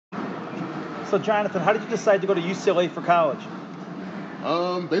So, Jonathan, how did you decide to go to UCLA for college?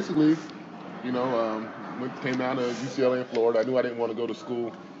 Basically, came down to UCLA in Florida. I knew I didn't want to go to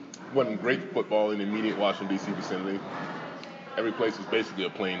school. Wasn't great football in the immediate Washington, D.C. vicinity. Every place was basically a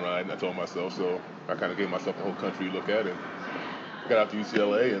plane ride, I told myself. So I kind of gave myself a whole country to look at and got out to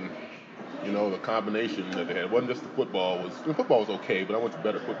UCLA. And, the combination that they had wasn't just the football was okay, but I went to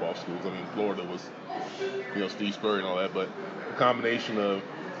better football schools. I mean, Florida was, Steve Spurrier and all that. But the combination of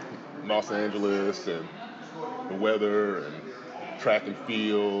Los Angeles and the weather and track and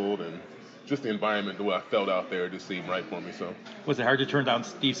field and just the environment, the way I felt out there, just seemed right for me. So Was it hard to turn down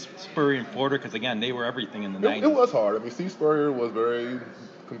Steve Spurrier in Florida? Because, again, they were everything in the 90s. it was hard. I mean, Steve Spurrier was very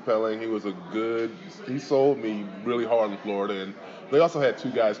compelling. He sold me really hard in Florida. And they also had two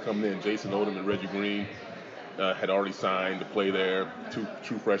guys coming in, Jason Odom and Reggie Green, had already signed to play there. Two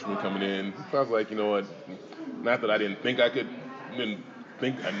true freshmen coming in. So I was like, you know what? Not that I didn't think I could,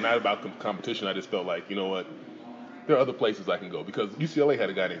 not about the competition. I just felt like, you know what? There are other places I can go because UCLA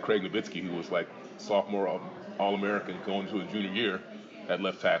had a guy named Craig Nowitzki who was like sophomore All-American going to his junior year at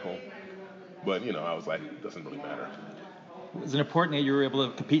left tackle. But, I was like, it doesn't really matter. Was it important that you were able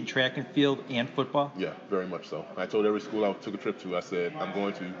to compete in track and field and football? Yeah, very much so. I told every school I took a trip to, I said, I'm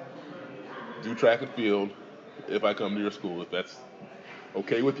going to do track and field if I come to your school. If that's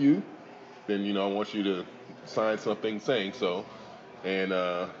okay with you, then, I want you to sign something saying so. And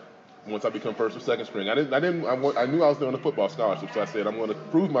once I become first or second string, I knew I was doing a football scholarship, so I said, I'm going to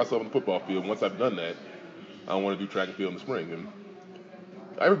prove myself on the football field. Once I've done that, I want to do track and field in the spring. And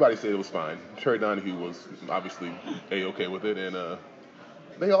everybody said it was fine. Terry Donahue was obviously A-okay with it, and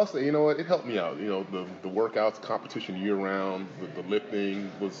they all say, it helped me out. The workouts, competition year-round, the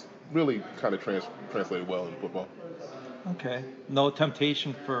lifting was really kind of translated well in football. Okay. No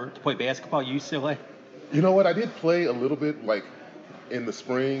temptation to play basketball at UCLA? You know what? I did play a little bit, like, in the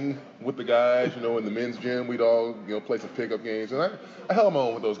spring with the guys, in the men's gym. We'd all, play some pickup games. And I held my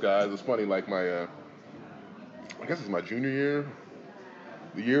own with those guys. It was funny, like I guess it's my junior year,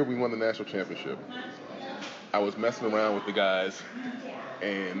 the year we won the national championship. I was messing around with the guys,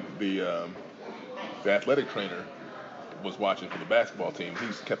 and the athletic trainer was watching for the basketball team. He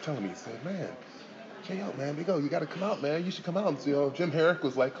kept telling me, he said, man, J.O., man, you got to come out, man. You should come out. Jim Herrick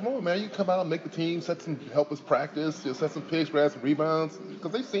was like, come on, man, you come out and make the team, help us practice, set some picks, grab some rebounds.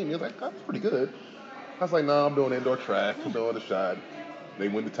 Because they seen me, I was like, that's pretty good. I was like, no, I'm doing indoor track, I'm doing the shot. They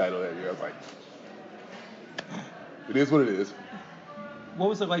win the title that year. I was like, it is what it is. What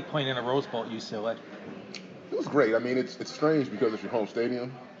was it like playing in a Rose Bowl at UCLA? It was great. I mean, it's strange because it's your home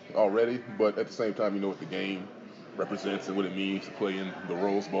stadium already, but at the same time, you know what the game represents and what it means to play in the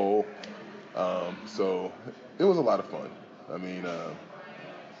Rose Bowl. So it was a lot of fun. I mean,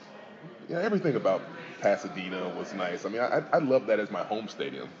 everything about Pasadena was nice. I mean, I love that as my home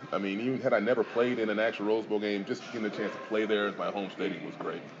stadium. I mean, even had I never played in an actual Rose Bowl game, just getting a chance to play there as my home stadium was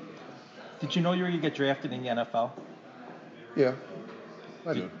great. Did you know you were going to get drafted in the NFL? Yeah,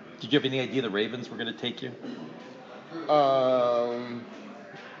 I knew. Did you have any idea the Ravens were going to take you? Not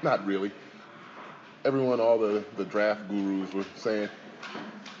really. Everyone, all the draft gurus were saying,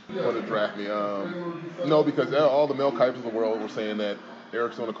 want to draft me. No, because all the Mel Kipers of the world were saying that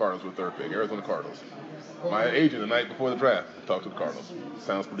Arizona Cardinals were third pick. Arizona Cardinals. My agent the night before the draft talked to the Cardinals.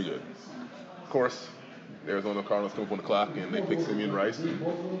 Sounds pretty good. Of course, Arizona Cardinals come up on the clock and they picked Simeon Rice. And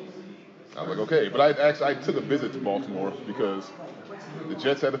I was like, okay. But I took a visit to Baltimore because the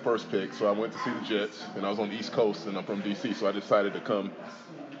Jets had the first pick, so I went to see the Jets, and I was on the East Coast, and I'm from D.C., so I decided to come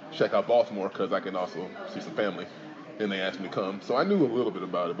check out Baltimore because I can also see some family. And they asked me to come. So I knew a little bit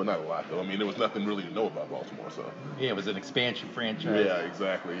about it, but not a lot, though. I mean, there was nothing really to know about Baltimore, so. Yeah, it was an expansion franchise. Yeah,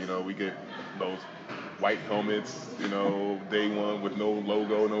 exactly. We get those white helmets, day one with no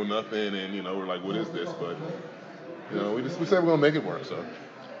logo, no nothing, and, we're like, what is this? But, we said we're going to make it work, so.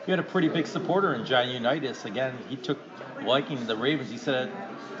 You had a pretty big supporter in Johnny Unitas. Again, he took liking to the Ravens. He said,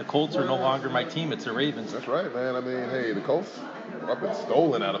 the Colts are no longer my team, it's the Ravens. That's right, man. I mean, hey, the Colts have been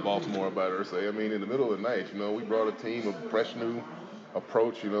stolen out of Baltimore by her say. I mean, in the middle of the night, we brought a team of fresh new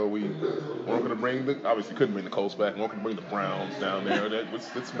approach. We weren't going to bring obviously couldn't bring the Colts back. We weren't going to bring the Browns down there.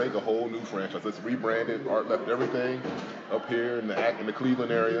 Let's make a whole new franchise. Let's rebrand it. Art left everything up here in the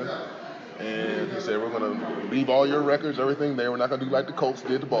Cleveland area. And he said, we're going to leave all your records, everything there. We're not going to do like the Colts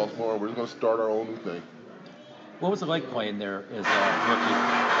did to Baltimore. We're just going to start our own new thing. What was it like playing there as a rookie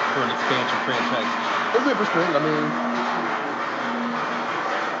for an expansion franchise? It was interesting. I mean,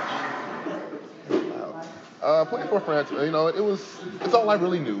 playing for a franchise, it's all I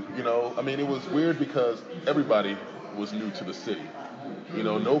really knew. I mean, it was weird because everybody was new to the city.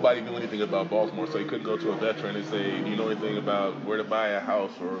 nobody knew anything about Baltimore, so you couldn't go to a veteran and say, do you know anything about where to buy a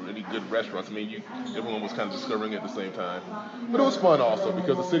house or any good restaurants? I mean, everyone was kind of discovering at the same time. But it was fun also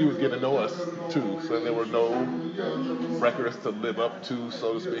because the city was getting to know us too, so there were no records to live up to,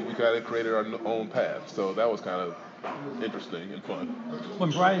 so to speak. We kind of created our own path, so that was kind of interesting and fun.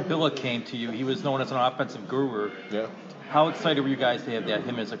 When Brian Billick came to you, he was known as an offensive guru. Yeah. How excited were you guys to have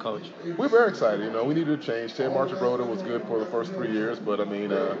him as a coach? We're very excited. We needed a change. Ted Marchibroda was good for the first 3 years, but I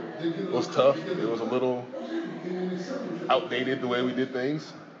mean, it was tough. It was a little outdated the way we did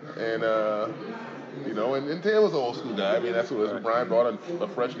things, and and Ted was an old school guy. I mean, that's what Brian brought a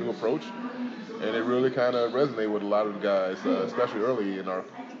fresh new approach, and it really kind of resonated with a lot of the guys, especially early in our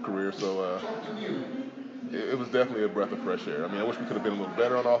career. So it was definitely a breath of fresh air. I mean, I wish we could have been a little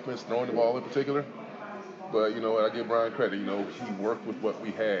better on offense, throwing the ball in particular. But you know what, I give Brian credit. He worked with what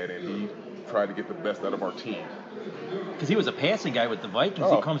we had, and he tried to get the best out of our team. Because he was a passing guy with the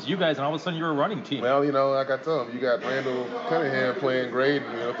Vikings. He comes to you guys, and all of a sudden you're a running team. Well, like I told him, you got Randall Cunningham playing great,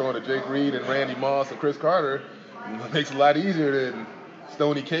 and throwing to Jake Reed and Randy Moss and Chris Carter. It makes it a lot easier than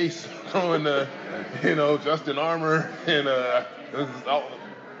Stoney Case throwing to, Justin Armour and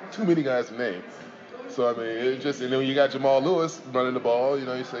too many guys to name. So, I mean, it's just, and then you got Jamal Lewis running the ball,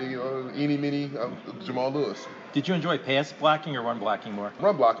 you say, eeny, meeny, Jamal Lewis. Did you enjoy pass blocking or run blocking more?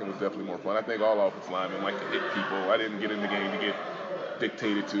 Run blocking was definitely more fun. I think all offensive linemen like to hit people. I didn't get in the game to get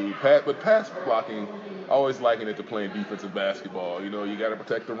dictated to. But pass blocking, I always liken it to playing defensive basketball. You got to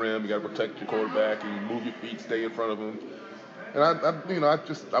protect the rim, you got to protect your quarterback, and move your feet, stay in front of him. And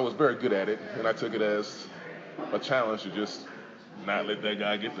I was very good at it, and I took it as a challenge to just not let that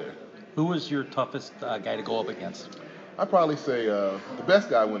guy get there. Who was your toughest guy to go up against? I'd probably say the best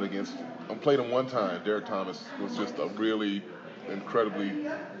guy I went against, I played him one time. Derek Thomas was just a really incredibly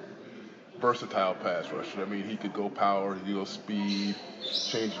versatile pass rusher. I mean, he could go power, he could go speed,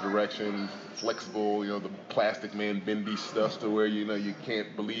 change direction, flexible, the plastic man bendy stuff to where, you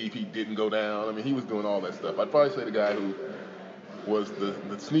can't believe he didn't go down. I mean, he was doing all that stuff. I'd probably say the guy who was the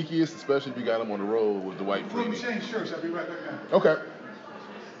sneakiest, especially if you got him on the road, was Dwight Freeney. Change shirts. I'll be right back now. Okay.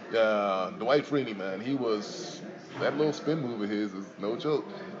 Dwight Freeney, man, that little spin move of his is no joke.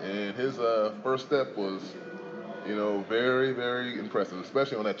 And his first step was, very, very impressive,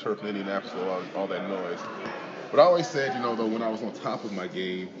 especially on that turf in Indianapolis with all that noise. But I always said, though, when I was on top of my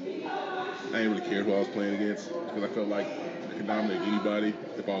game, I didn't really care who I was playing against because I felt like I could dominate anybody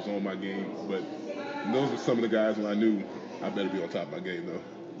if I was on my game. But those were some of the guys when I knew I better be on top of my game, though.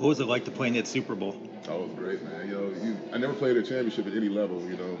 What was it like to play in that Super Bowl? Oh, it was great, man. I never played a championship at any level,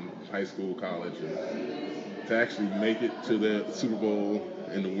 high school, college. And to actually make it to the Super Bowl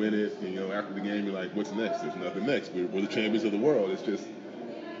and to win it, after the game, you're like, what's next? There's nothing next. We're the champions of the world. It's just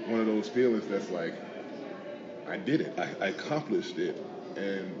one of those feelings that's like, I did it. I accomplished it.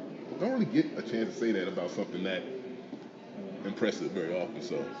 And don't really get a chance to say that about something that impressive very often.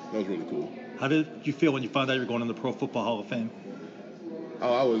 So that was really cool. How did you feel when you found out you were going in the Pro Football Hall of Fame?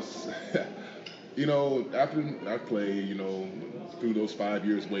 Oh, I was, after I played, through those 5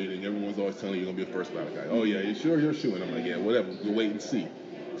 years waiting, everyone's always telling you you're going to be a first ballot guy. Oh, yeah, you sure you're shooing? I'm like, yeah, whatever, we'll wait and see.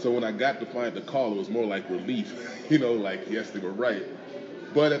 So when I got to find the call, it was more like relief, like, yes, they were right.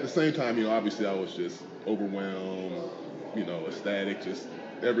 But at the same time, obviously I was just overwhelmed, ecstatic, just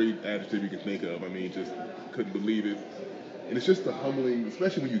every adjective you can think of. I mean, just couldn't believe it. And it's just a humbling,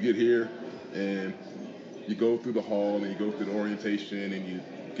 especially when you get here and you go through the hall and you go through the orientation and you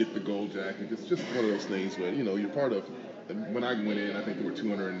get the gold jacket. It's just one of those things where, you're part of, when I went in, I think there were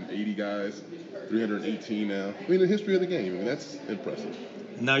 280 guys, 318 now. I mean, the history of the game, that's impressive.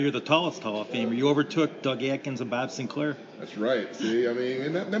 Now you're the tallest Hall of Famer. You overtook Doug Atkins and Bob Sinclair. That's right. See, I mean,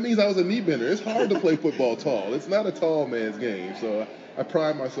 and that means I was a knee bender. It's hard to play football tall. It's not a tall man's game. So I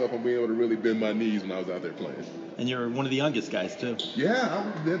pride myself on being able to really bend my knees when I was out there playing. And you're one of the youngest guys, too.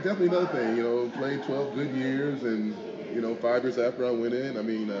 Yeah, that's definitely another thing. Playing 12 good years and, 5 years after I went in, I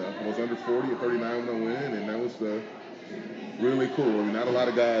mean, I was under 40 or 39 when I went in, and that was really cool. I mean, not a lot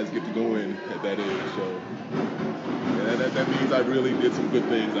of guys get to go in at that age, so that means I really did some good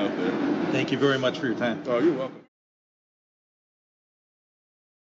things out there. Thank you very much for your time. Oh, you're welcome.